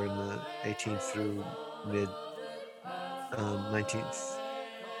popular in the 18th through mid 19th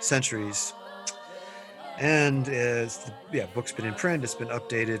centuries. And as the book's been in print, it's been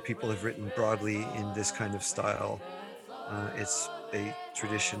updated. People have written broadly in this kind of style. It's a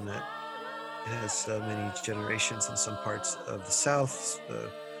tradition that has many generations in some parts of the South.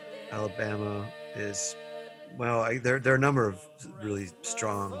 Alabama is, there are a number of really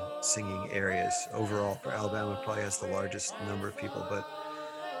strong singing areas. Overall, for Alabama, probably has the largest number of people, but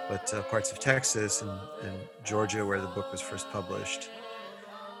parts of Texas and Georgia, where the book was first published.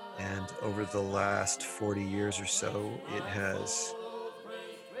 And over the last 40 years or so, it has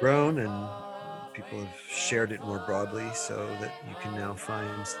grown, and people have shared it more broadly, so that you can now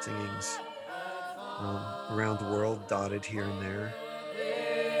find singings around the world, dotted here and there.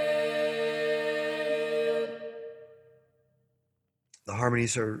 The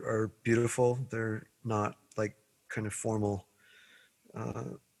harmonies are beautiful. They're not like kind of formal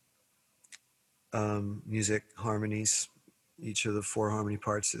music harmonies. Each of the 4 harmony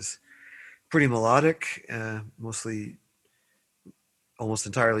parts is pretty melodic, mostly almost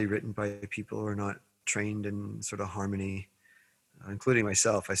entirely written by people who are not trained in sort of harmony, including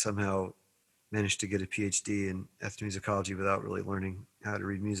myself. I somehow managed to get a PhD in ethnomusicology without really learning how to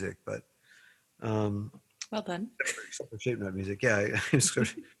read music, but well done. Shape note music, yeah, it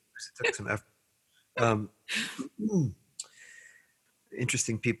took some effort.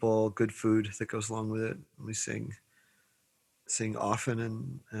 Interesting people, good food that goes along with it. We sing sing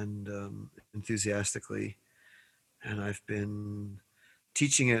often and enthusiastically, and I've been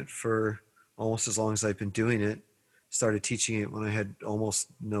teaching it for almost as long as I've been doing it. Started teaching it when I had almost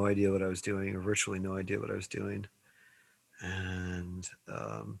no idea what I was doing, or virtually no idea what I was doing. And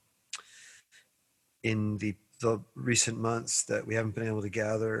in the recent months that we haven't been able to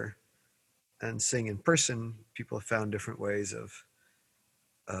gather and sing in person, people have found different ways of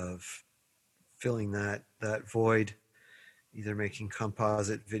filling that void, either making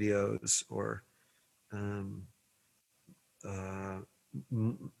composite videos or um, uh,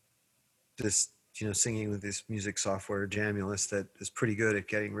 this singing with this music software Jamulus that is pretty good at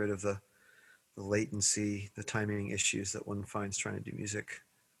getting rid of the latency, the timing issues that one finds trying to do music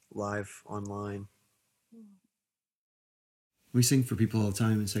live online. We sing for people all the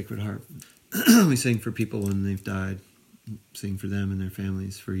time in Sacred Heart. We sing for people when they've died, sing for them and their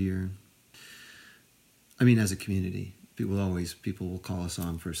families for a year. I mean, as a community, people will call us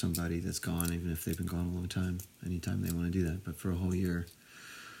on for somebody that's gone, even if they've been gone a long time, anytime they want to do that. But for a whole year,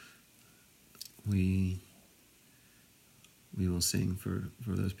 we will sing for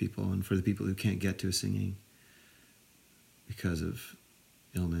those people, and for the people who can't get to a singing because of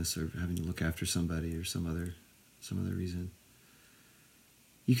illness or having to look after somebody or some other reason.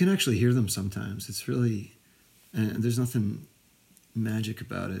 You can actually hear them sometimes. It's really, and there's nothing magic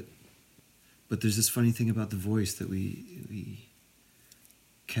about it, but there's this funny thing about the voice that we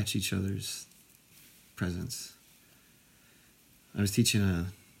catch each other's presence. I was teaching a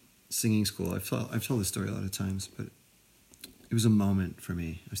singing school. I've told this story a lot of times, but it was a moment for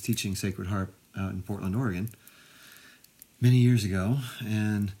me. I was teaching Sacred Harp out in Portland, Oregon, many years ago,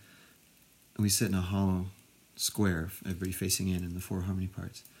 and we sit in a hollow square, everybody facing in the four harmony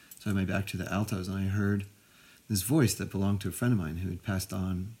parts. So I had my back to the altos, and I heard this voice that belonged to a friend of mine who had passed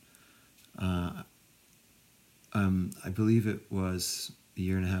on. I believe it was a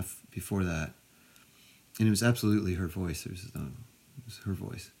year and a half before that, and it was absolutely her voice. It was her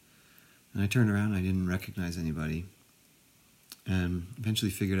voice. And I turned around, and I didn't recognize anybody, and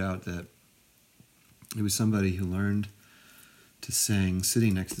eventually figured out that it was somebody who learned to sing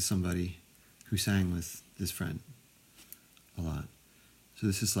sitting next to somebody who sang with this friend a lot. So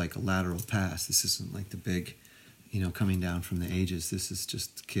this is like a lateral pass. This isn't like the big, coming down from the ages. This is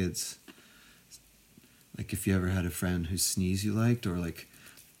just kids. Like if you ever had a friend whose sneeze you liked, or like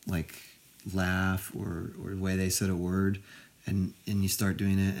laugh, or the way they said a word, and you start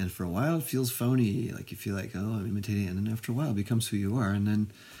doing it, and for a while it feels phony. Like you feel like, oh, I'm imitating it, and then after a while it becomes who you are.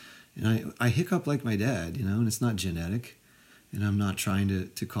 And I hiccup like my dad, and it's not genetic. And I'm not trying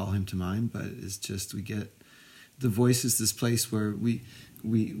to call him to mind, but it's just we get the voice is this place where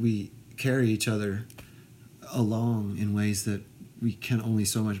we carry each other along in ways that we can only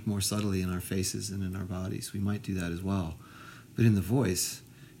so much more subtly in our faces and in our bodies. We might do that as well, but in the voice,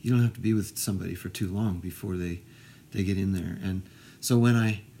 you don't have to be with somebody for too long before they get in there. And so when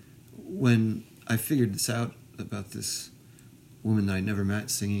I figured this out about this woman that I never met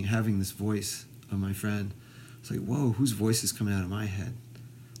singing, having this voice of my friend. It's like, whoa, whose voice is coming out of my head?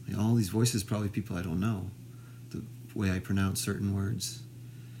 Like all these voices, probably people I don't know. The way I pronounce certain words.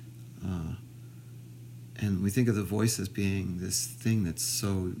 And we think of the voice as being this thing that's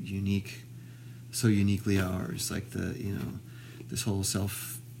so unique, so uniquely ours. Like this whole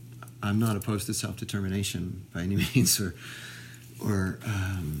I'm not opposed to self-determination by any means, or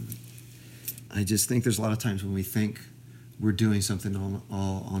I just think there's a lot of times when we think we're doing something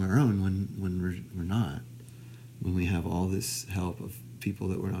all on our own when we're not. When we have all this help of people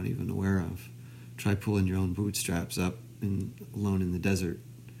that we're not even aware of. Try pulling your own bootstraps up alone in the desert.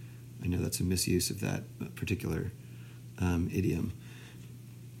 I know that's a misuse of that particular idiom.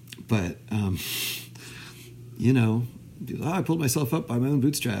 But, I pulled myself up by my own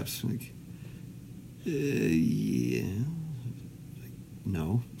bootstraps. Like, yeah. Like,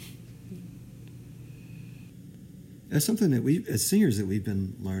 no. That's something that as singers, that we've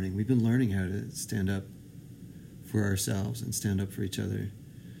been learning. We've been learning how to stand up for ourselves and stand up for each other.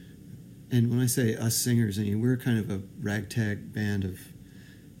 And when I say us singers, we're kind of a ragtag band of,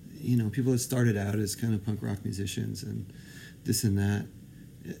 people that started out as kind of punk rock musicians and this and that,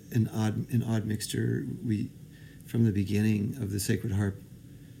 an odd mixture. We, from the beginning of the Sacred Harp,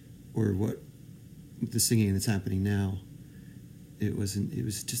 or what the singing that's happening now, it was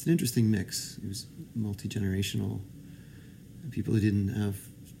just an interesting mix. It was multi-generational. People who didn't have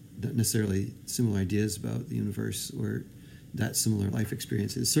not necessarily similar ideas about the universe or that similar life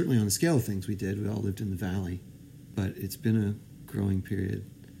experiences. Certainly on the scale of things we did. We all lived in the valley. But it's been a growing period.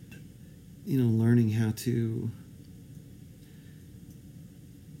 Learning how to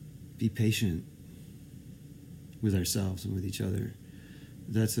be patient with ourselves and with each other.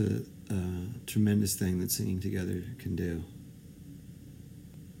 That's a tremendous thing that singing together can do.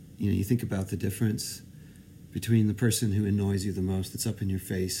 You think about the difference between the person who annoys you the most, that's up in your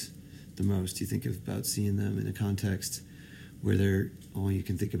face the most. You think about seeing them in a context where all you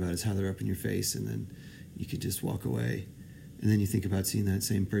can think about is how they're up in your face, and then you could just walk away. And then you think about seeing that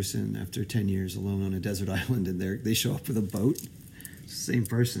same person after 10 years alone on a desert island, and they show up with a boat. Same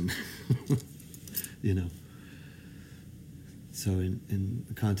person. So in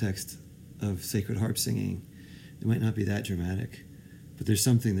the context of Sacred Harp singing, it might not be that dramatic, but there's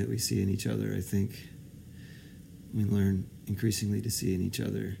something that we see in each other. I think we learn increasingly to see in each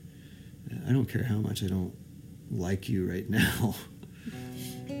other. I don't care how much I don't like you right now.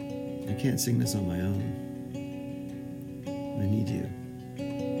 I can't sing this on my own. I need you.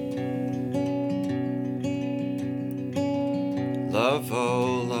 Love,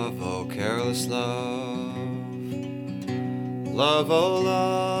 oh, careless love. Love,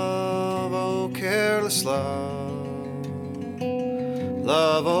 oh, careless love.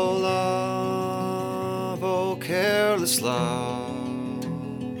 Love, oh, careless love.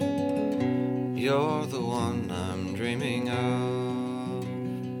 You're the one I'm dreaming of.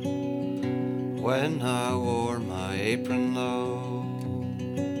 When I wore my apron low.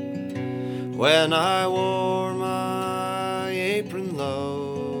 When I wore my apron low.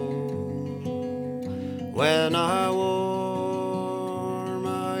 When I wore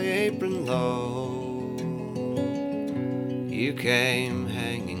my apron low, you came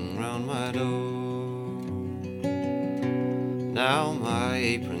hanging round my door. Now my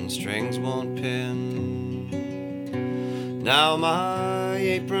apron strings won't pin. Now my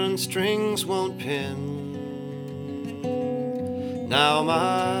apron strings won't pin. Now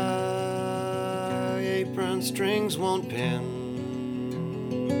my apron strings won't pin.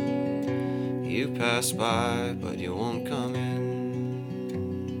 You pass by, but you won't come in.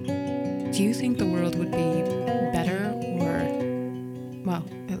 Do you think the world would be better or, well,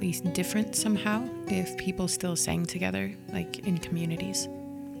 at least different somehow if people still sang together, like in communities?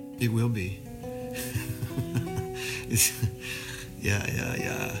 It will be.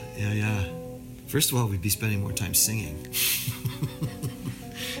 Yeah. First of all, we'd be spending more time singing.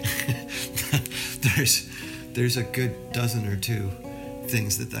 There's a good dozen or two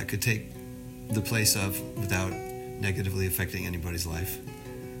things that could take the place of without negatively affecting anybody's life.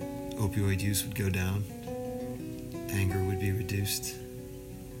 Opioid use would go down. Anger would be reduced.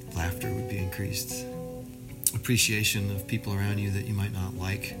 Laughter would be increased. Appreciation of people around you that you might not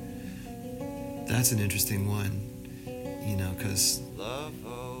like. That's an interesting one, because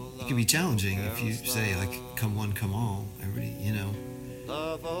it can be challenging if you say, like, come one, come all. Everybody, well,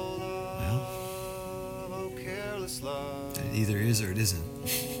 it either is or it isn't.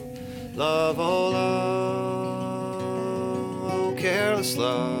 Love, oh, careless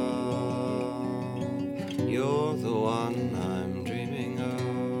love. You're the one I'm dreaming of.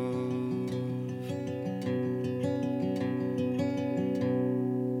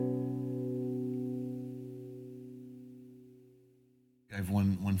 I have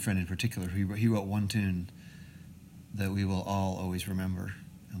one friend in particular who he wrote one tune that we will all always remember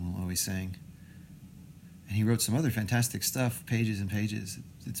and will always sing. And he wrote some other fantastic stuff, pages and pages.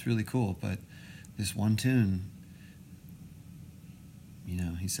 It's really cool, but this one tune,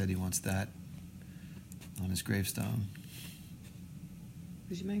 he said he wants that on his gravestone.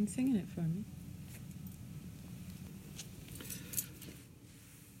 Would you mind singing it for me?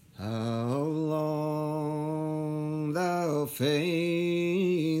 How long, thou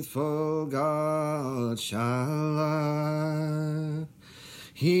faithful God, shall I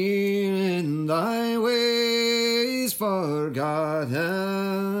here in thy ways forgotten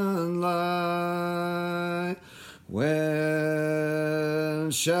lie?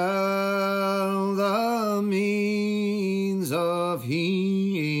 When shall the means of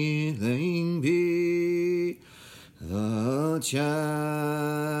healing be? The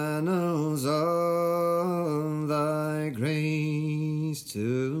channels of thy grace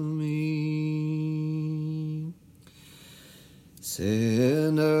to me.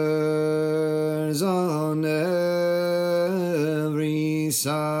 Sinners on every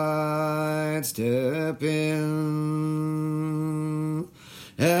side step in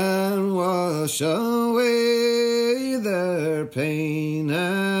and wash away their pain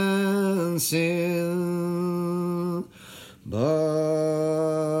and sin.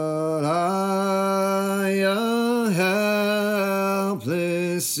 But I, a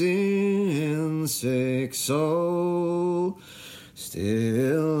helpless sin-sick soul,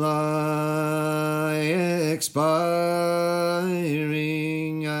 still lie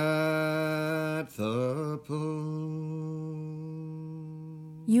expiring at the pool.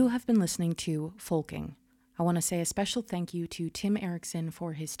 have been listening to Folking. I want to say a special thank you to Tim Erickson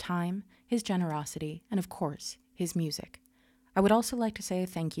for his time, his generosity, and of course, his music. I would also like to say a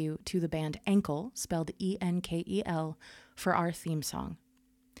thank you to the band Enkel, spelled Enkel, for our theme song.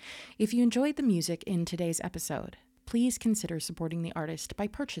 If you enjoyed the music in today's episode, please consider supporting the artist by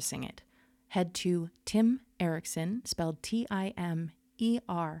purchasing it. Head to Tim Erickson, spelled TIMERIKSEN,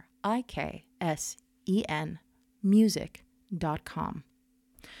 music.com.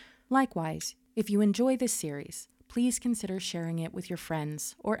 Likewise, if you enjoy this series, please consider sharing it with your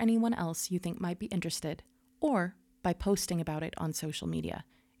friends or anyone else you think might be interested, or by posting about it on social media.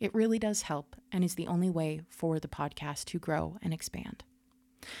 It really does help and is the only way for the podcast to grow and expand.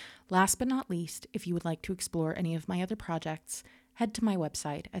 Last but not least, if you would like to explore any of my other projects, head to my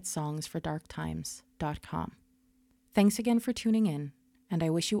website at songsfordarktimes.com. Thanks again for tuning in, and I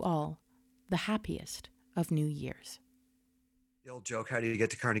wish you all the happiest of New Years. The old joke, how do you get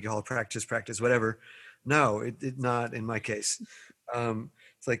to Carnegie Hall? Practice, whatever. No, it not in my case.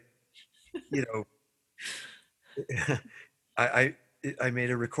 It's like, I made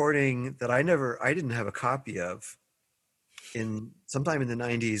a recording that I didn't have a copy of sometime in the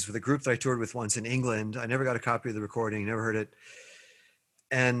 90s with a group that I toured with once in England. I never got a copy of the recording, never heard it.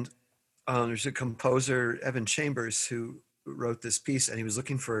 And there's a composer, Evan Chambers, who wrote this piece, and he was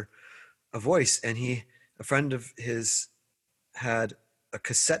looking for a voice, and a friend of his had a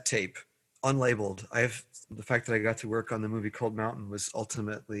cassette tape, unlabeled. The fact that I got to work on the movie Cold Mountain was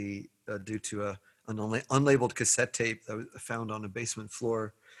ultimately due to an unlabeled cassette tape that was found on a basement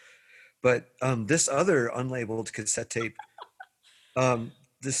floor. But this other unlabeled cassette tape,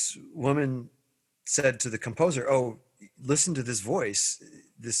 this woman said to the composer, "Oh, listen to this voice.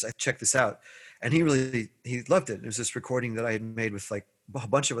 Check this out." And he loved it. It was this recording that I had made with like a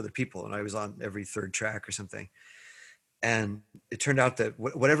bunch of other people, and I was on every third track or something. And it turned out that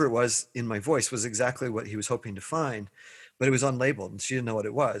whatever it was in my voice was exactly what he was hoping to find, but it was unlabeled, and she didn't know what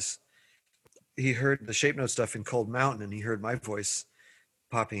it was. He heard the shape note stuff in Cold Mountain, and he heard my voice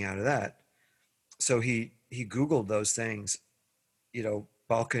popping out of that. So he Googled those things,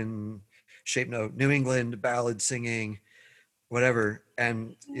 Balkan, shape note, New England, ballad singing, whatever.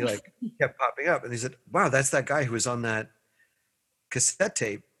 And he kept popping up. And he said, "Wow, that's that guy who was on that cassette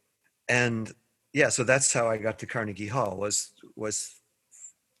tape." And yeah, so that's how I got to Carnegie Hall, was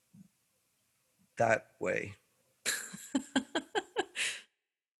that way.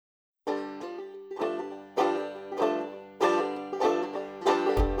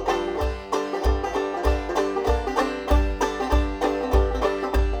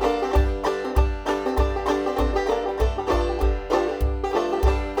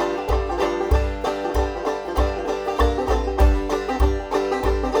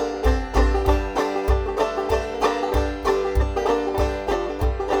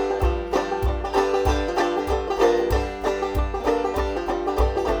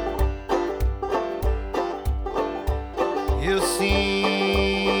 You see